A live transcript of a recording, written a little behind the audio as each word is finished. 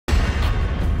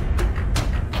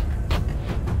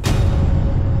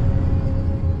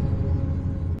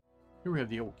Here we have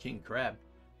the old king crab.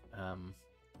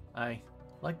 I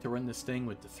like to run this thing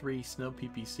with the 3 Snub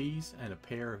PPCs and a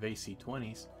pair of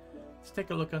AC20s. Let's take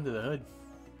a look under the hood.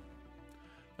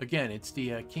 Again, it's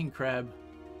the King Crab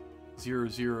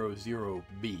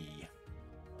 000B.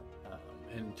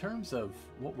 In terms of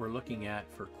what we're looking at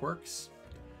for quirks,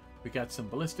 we got some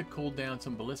ballistic cooldown,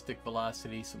 some ballistic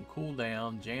velocity, some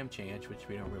cooldown, jam chance, which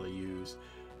we don't really use.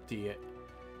 The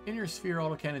inner sphere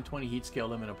autocannon 20 heat scale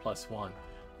limit of +1.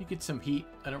 You get some heat.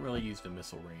 I don't really use the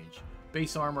missile range.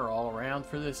 Base armor all around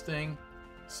for this thing.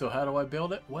 So how do I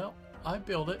build it? Well, I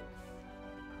build it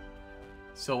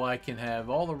so I can have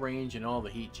all the range and all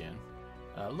the heat gen.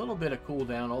 A little bit of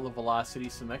cooldown, all the velocity,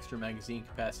 some extra magazine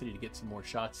capacity to get some more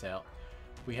shots out.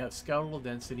 We have scuttle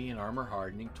density and armor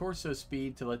hardening, torso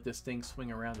speed to let this thing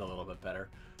swing around a little bit better,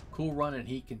 cool run and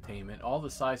heat containment, all the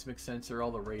seismic sensor,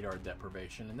 all the radar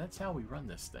deprivation, and that's how we run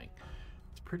this thing.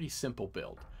 It's a pretty simple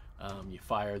build. You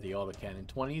fire the autocannon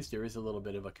 20s. There is a little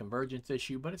bit of a convergence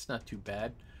issue, but it's not too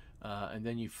bad. And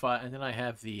then I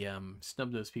have the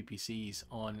Snub PPCs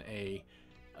on a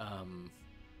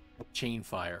chain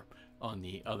fire on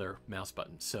the other mouse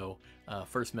button. So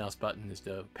first mouse button is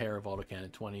the pair of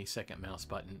autocannon 20. Second mouse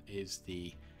button is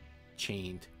the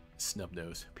chained Snub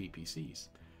PPCs.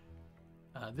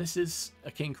 This is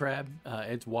a king crab.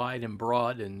 It's wide and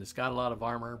broad, and it's got a lot of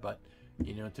armor, but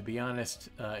you know, to be honest,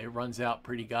 it runs out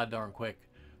pretty goddamn quick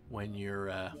when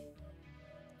you're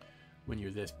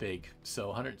this big. So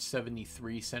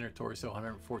 173 center torso,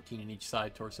 114 in each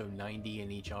side torso, 90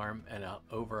 in each arm, and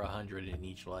over 100 in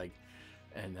each leg.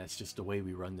 And that's just the way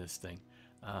we run this thing.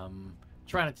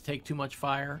 Try not to take too much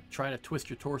fire. Try to twist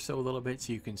your torso a little bit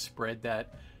so you can spread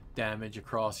that damage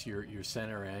across your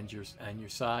center and your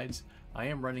sides. I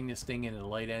am running this thing in a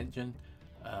light engine.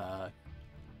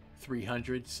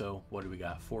 300, so what do we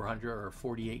got, 400 or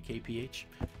 48 kph,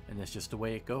 and that's just the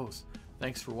way it goes.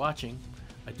 Thanks for watching.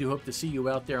 I do hope to see you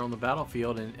out there on the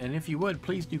battlefield, and if you would,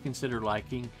 please do consider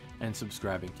liking and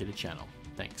subscribing to the channel.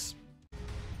 Thanks.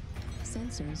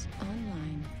 Sensors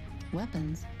online.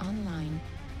 Weapons online.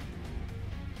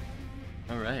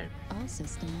 All right. All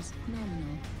systems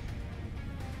nominal.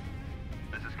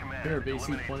 This is Command. Pair of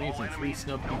AC20s and 3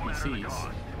 Snub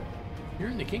PPCs. You're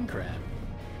in the king crab.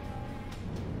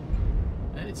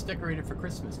 And it's decorated for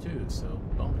Christmas too, so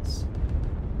bonus.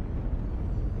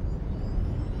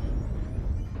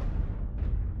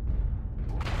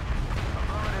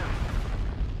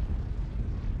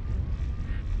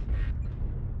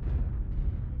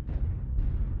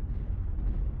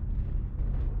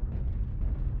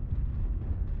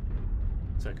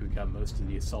 Looks like we got most of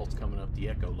the assaults coming up the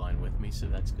Echo line with me, so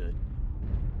that's good.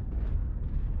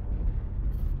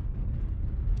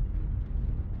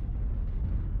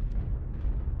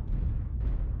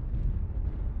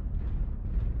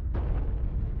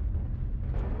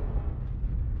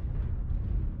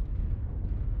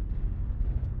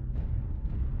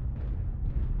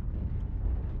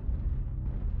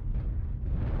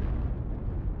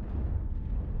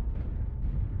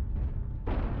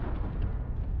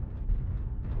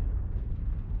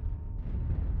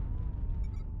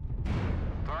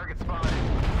 Target spotted.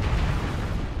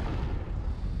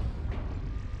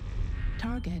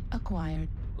 Target acquired.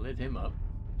 Lit him up.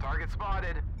 Target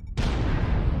spotted.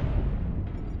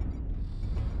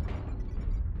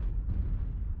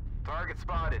 Target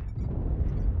spotted.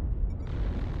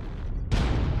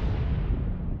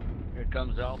 Here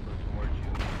comes Alpha towards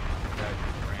you. Guys,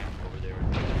 the ramp over there.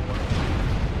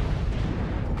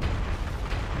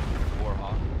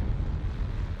 Warhawk.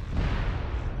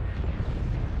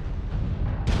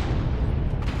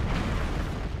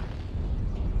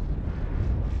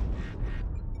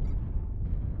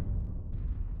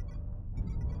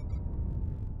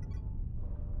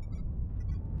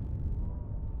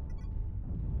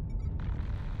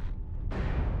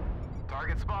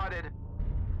 Target spotted.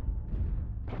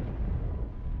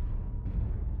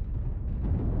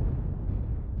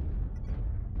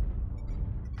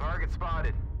 Target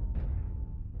spotted.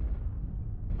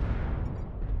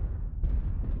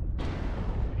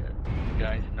 We got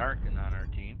guys narking on our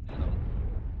team, so.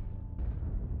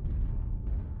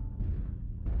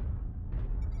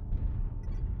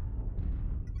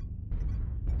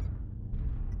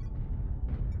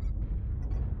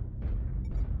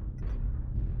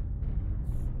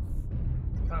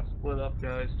 Split up,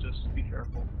 guys. Just be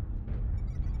careful.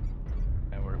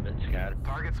 And we're a bit scattered.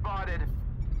 Target spotted.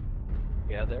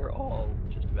 Yeah, they're all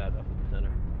just about up in the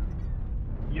center.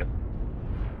 Yep.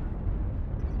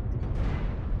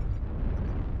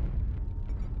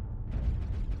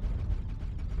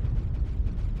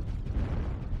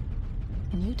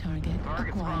 New target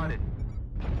Target acquired. spotted.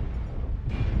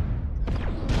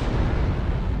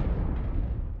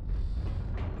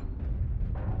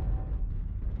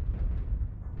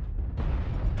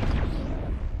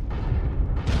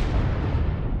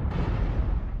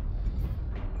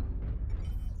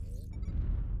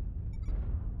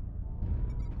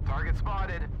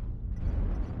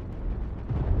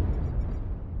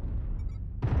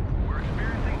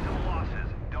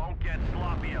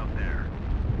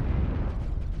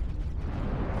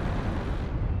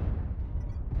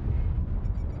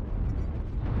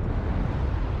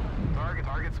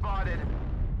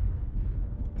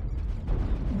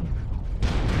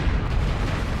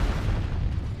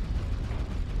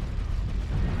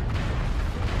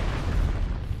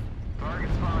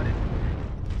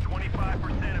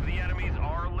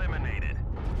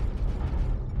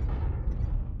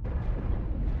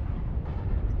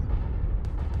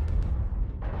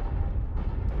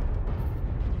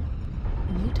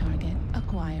 New target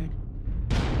acquired.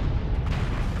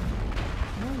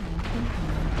 Warning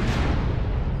incoming.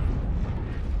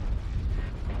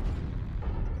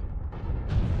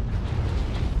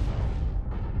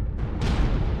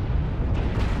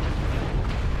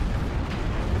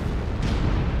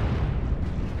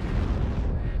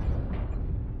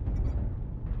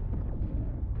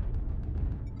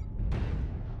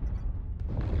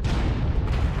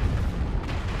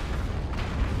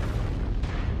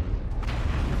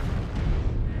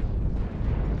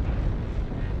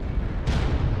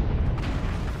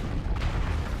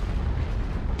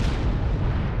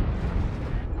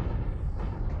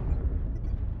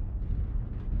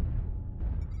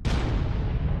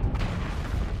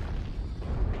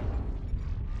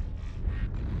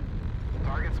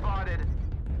 Target spotted.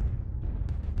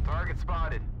 Target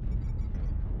spotted.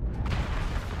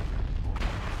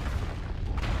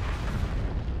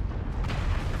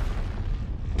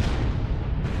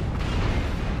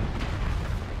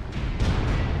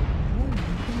 Warning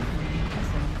incoming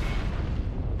missile.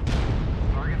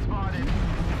 Target spotted.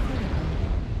 Critical.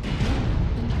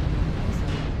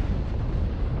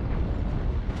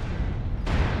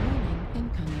 Warning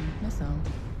incoming missile.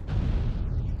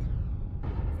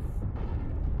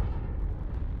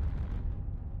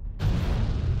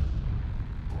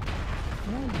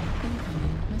 Warning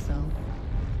incoming missile.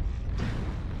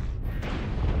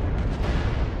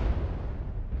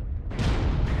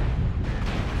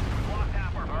 Locked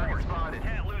half our target spotted.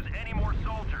 Can't lose any more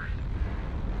soldiers.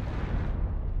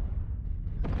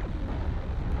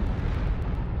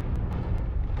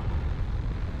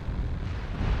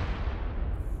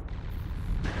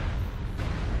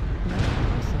 Left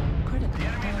torso critical The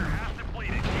enemies are damage. half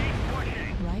depleted. Keep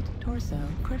pushing. Right torso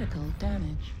critical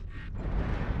damage.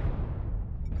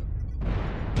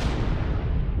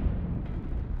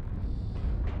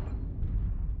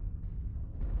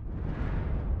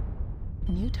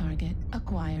 New target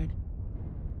acquired.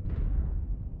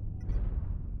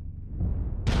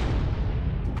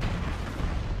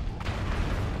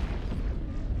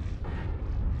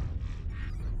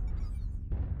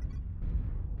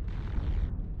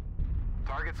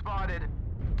 Target spotted.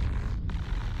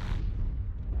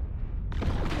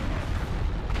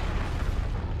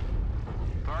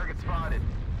 Target spotted.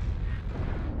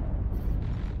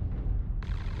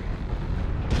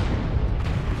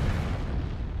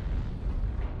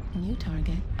 New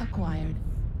target acquired.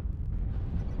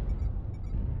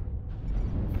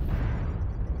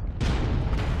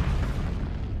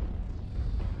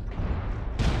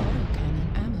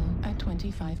 Autocannon ammo at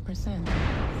 25%.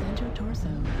 Center torso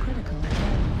critical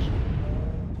damage.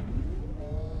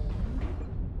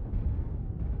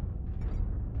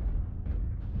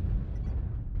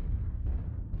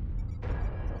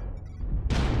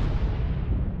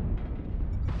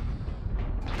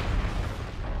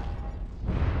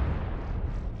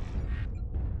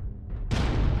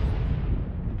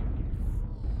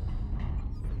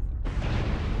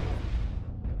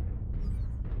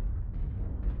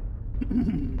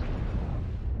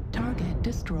 Target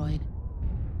destroyed.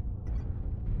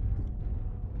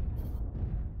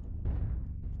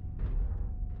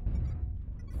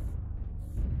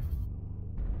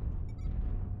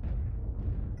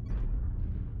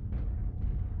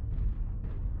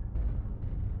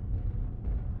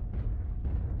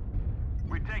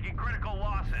 We're taking critical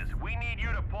losses. We need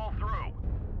you to pull through.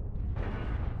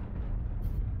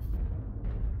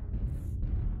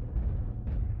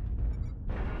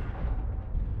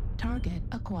 Target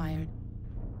acquired.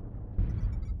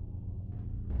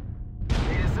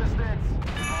 Need assistance.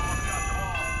 Almost got them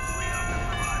all. Clean up the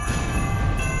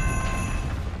survivors.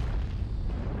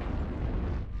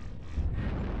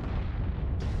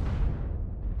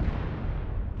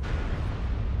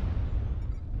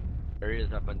 There he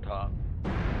is up on top.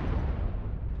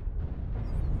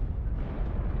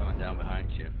 Coming down behind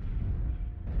you.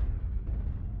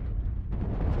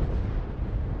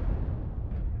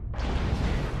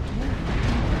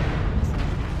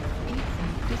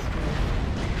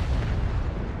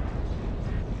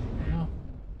 Well,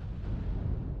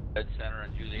 Dead center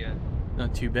on Juliet.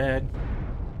 not too bad.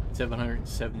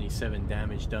 777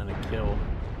 damage done a kill.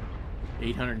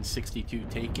 862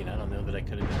 taken. I don't know that I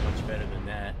could have done much better than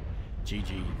that.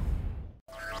 GG.